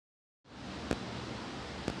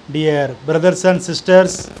Dear brothers and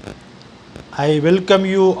sisters, I welcome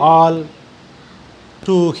you all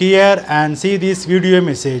to hear and see this video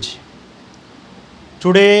message.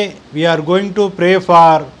 Today we are going to pray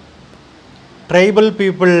for tribal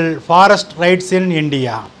people forest rights in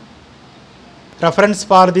India. Reference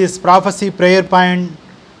for this prophecy prayer point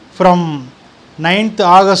from 9th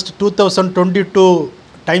August 2022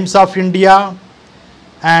 Times of India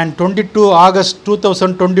and 22 August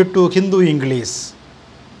 2022 Hindu English.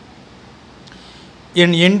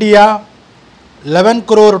 In India, 11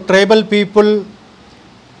 crore tribal people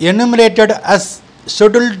enumerated as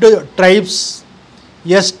scheduled tribes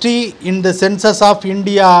ST in the census of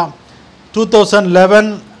India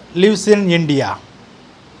 2011 lives in India.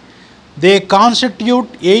 They constitute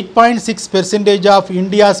 8.6% of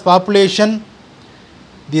India's population,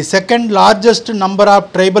 the second largest number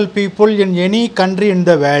of tribal people in any country in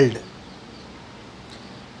the world.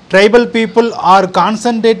 Tribal people are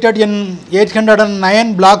concentrated in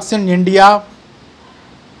 809 blocks in India.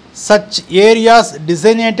 Such areas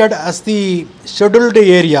designated as the scheduled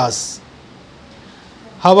areas.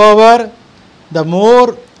 However, the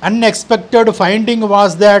more unexpected finding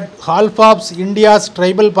was that half of India's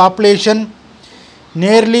tribal population,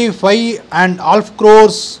 nearly 5.5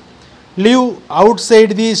 crores, live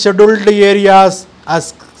outside the scheduled areas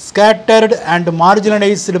as scattered and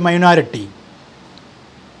marginalized minority.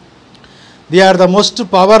 They are the most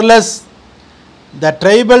powerless. The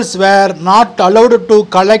tribals were not allowed to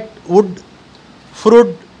collect wood,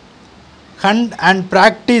 fruit, hunt and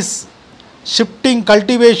practice shifting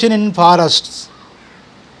cultivation in forests.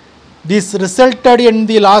 This resulted in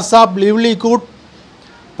the loss of livelihood,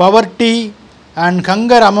 poverty and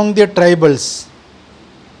hunger among the tribals.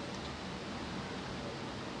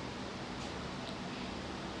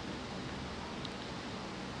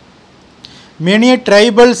 Many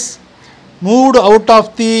tribals moved out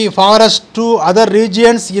of the forest to other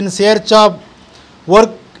regions in search of work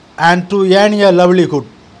and to earn a livelihood.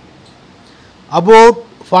 About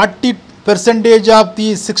 40% of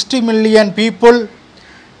the 60 million people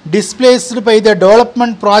displaced by the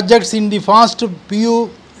development projects in the past few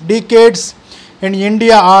decades in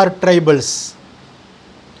India are tribals.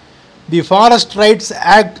 The Forest Rights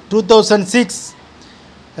Act 2006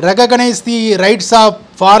 recognized the rights of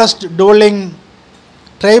forest-dwelling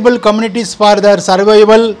tribal communities for their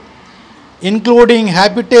survival, including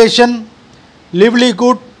habitation,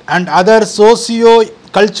 livelihood and other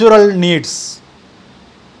socio-cultural needs.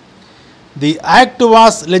 The act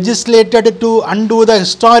was legislated to undo the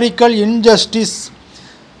historical injustice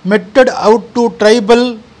meted out to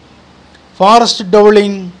tribal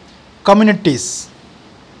forest-dwelling communities.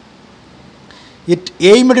 It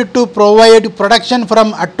aimed to provide protection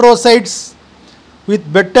from atrocities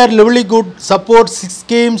with better livelihood support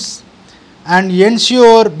schemes and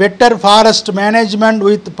ensure better forest management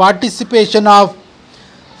with participation of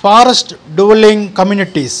forest-dwelling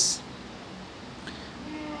communities.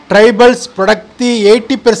 Tribals protect the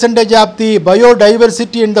 80% of the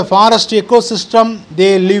biodiversity in the forest ecosystem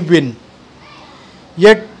they live in.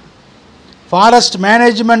 Yet, forest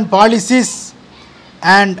management policies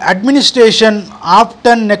and administration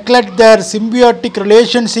often neglect their symbiotic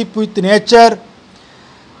relationship with nature,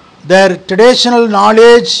 their traditional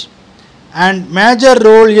knowledge and major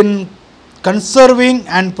role in conserving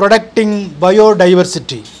and protecting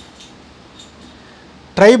biodiversity.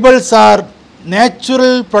 Tribals are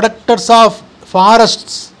natural protectors of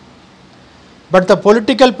forests, but the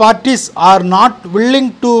political parties are not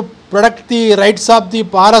willing to protect the rights of the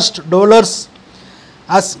forest dwellers,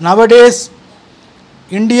 as nowadays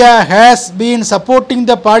India has been supporting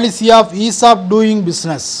the policy of ease of doing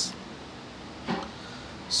business.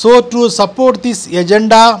 So, to support this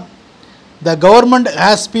agenda, the government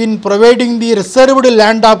has been providing the reserved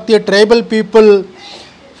land of the tribal people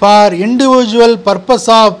for individual purpose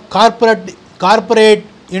of corporate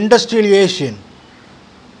industrialization.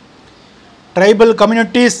 Tribal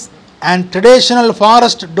communities and traditional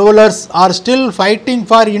forest dwellers are still fighting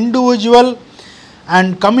for individual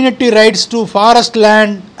and community rights to forest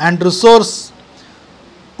land and resource,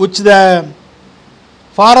 which the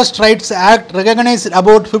Forest Rights Act recognized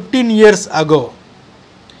about 15 years ago.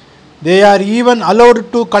 They are even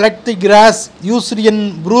allowed to collect the grass used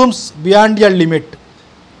in brooms beyond a limit.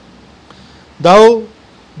 Though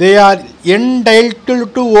they are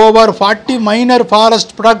entitled to over 40 minor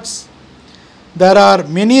forest products, there are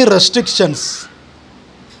many restrictions.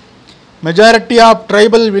 Majority of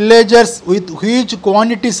tribal villagers with huge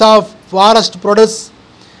quantities of forest produce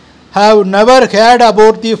have never heard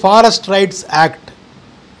about the Forest Rights Act.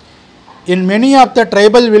 In many of the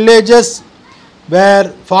tribal villages where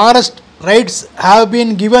forest rights have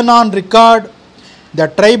been given on record, the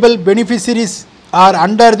tribal beneficiaries are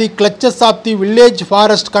under the clutches of the village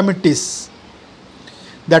forest committees.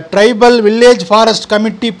 The tribal village forest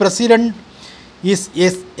committee president is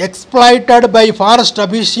exploited by forest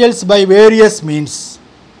officials by various means.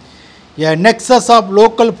 A nexus of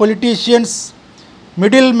local politicians,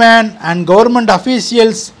 middlemen and government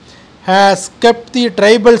officials has kept the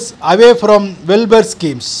tribals away from welfare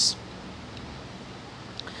schemes.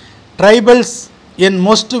 Tribals in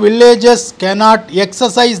most villages cannot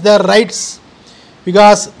exercise their rights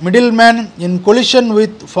because middlemen in collision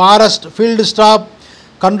with forest field staff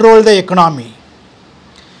control the economy.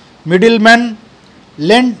 Middlemen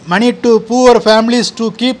lend money to poor families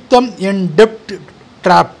to keep them in debt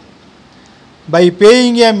trap. By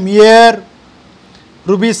paying a mere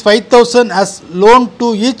rupees 5,000 as loan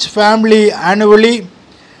to each family annually,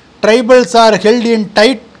 tribals are held in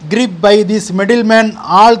tight grip by these middlemen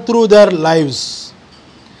all through their lives.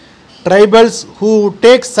 Tribals who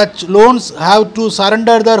take such loans have to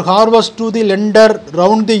surrender their harvest to the lender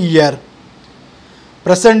round the year.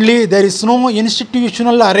 Presently, there is no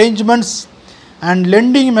institutional arrangements and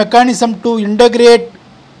lending mechanism to integrate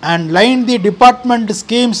and line the department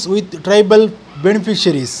schemes with tribal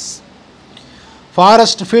beneficiaries.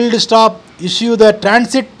 Forest field staff issue the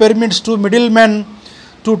transit permits to middlemen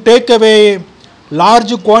to take away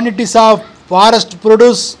large quantities of forest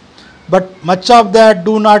produce, but much of that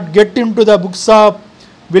do not get into the books of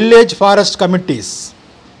village forest committees.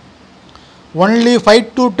 Only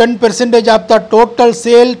 5 to 10% of the total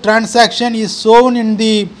sale transaction is shown in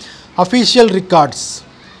the official records.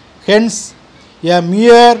 Hence, a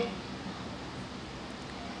mere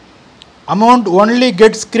amount only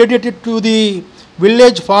gets credited to the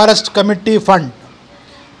village forest committee fund.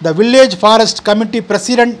 The village forest committee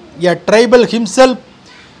president, a tribal himself,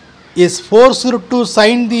 is forced to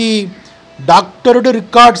sign the doctored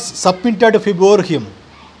records submitted before him.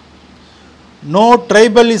 No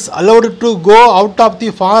tribal is allowed to go out of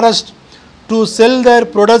the forest to sell their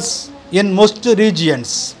products in most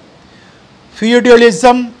regions.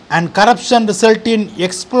 Feudalism and corruption result in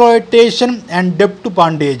exploitation and debt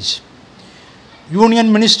bondage.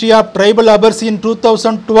 Union Ministry of Tribal Affairs in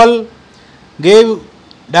 2012 gave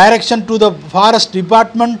direction to the Forest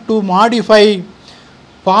Department to modify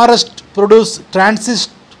forest produce transit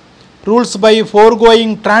rules by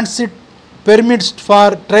foregoing transit permits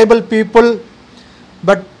for tribal people,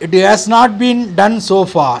 but it has not been done so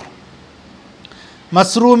far.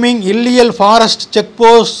 Mushrooming illegal forest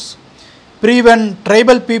checkposts prevent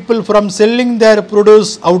tribal people from selling their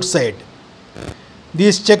produce outside.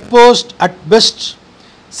 These checkposts at best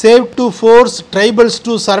serve to force tribals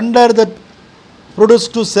to surrender the produce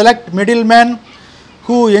to select middlemen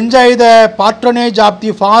who enjoy the patronage of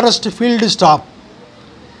the forest field staff.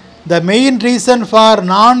 The main reason for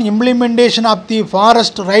non-implementation of the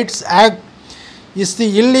Forest Rights Act is the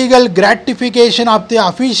illegal gratification of the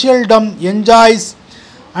officialdom enjoys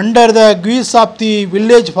under the guise of the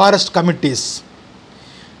village forest committees.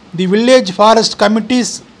 The village forest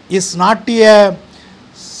committees is not a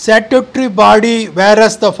statutory body,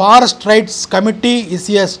 whereas the Forest Rights Committee is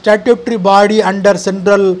a statutory body under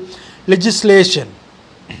central legislation.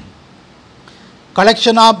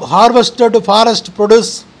 Collection of harvested forest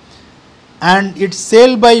produce and its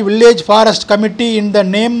sale by village forest committee in the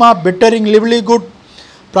name of bettering livelihood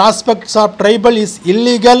prospects of tribal is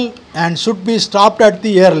illegal and should be stopped at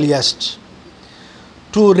the earliest.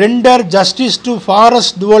 To render justice to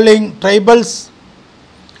forest dwelling tribals,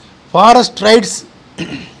 forest rights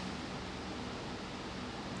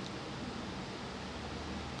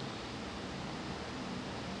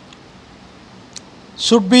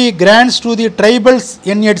should be grants to the tribals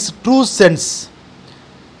in its true sense.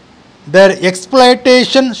 Their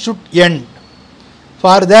exploitation should end.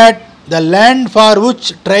 For that, the land for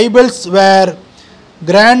which tribals were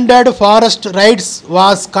granted forest rights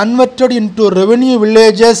was converted into revenue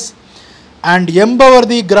villages and empower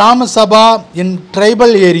the Gram Sabha in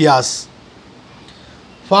tribal areas.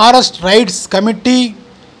 Forest Rights Committee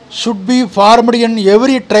should be formed in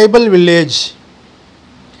every tribal village.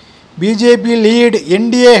 BJP lead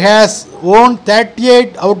NDA has won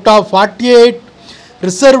 38 out of 48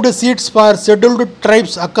 reserved seats for scheduled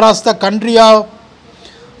tribes across the country, of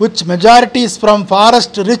which majority is from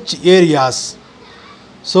forest rich areas.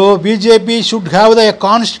 So BJP should have the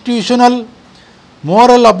constitutional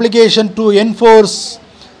moral obligation to enforce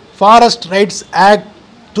Forest Rights Act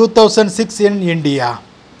 2006 in India.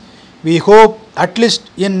 We hope at least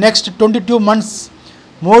in next 22 months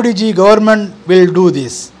Modi ji government will do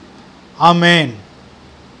this. Amen.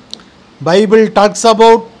 Bible talks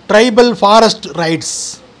about tribal forest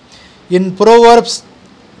rights. in Proverbs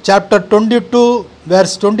chapter 22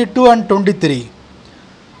 verse 22 and 23.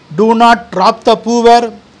 Do not rob the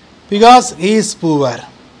poor because he is poor,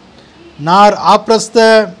 nor oppress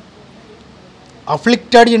the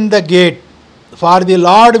afflicted in the gate, for the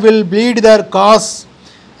Lord will plead their cause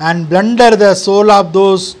and blunder the soul of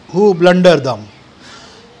those who blunder them.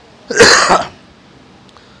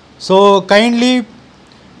 So kindly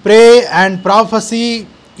pray and prophesy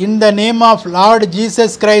in the name of Lord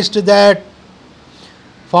Jesus Christ that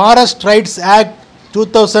Forest Rights Act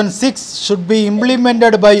 2006 should be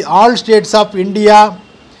implemented by all states of India.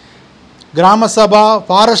 Grama Sabha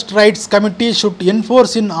Forest Rights Committee should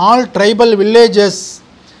enforce in all tribal villages,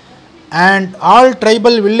 and all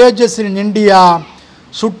tribal villages in India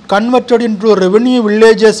should convert it into revenue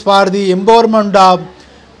villages for the empowerment of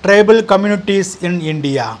tribal communities in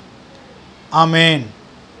India. Amen.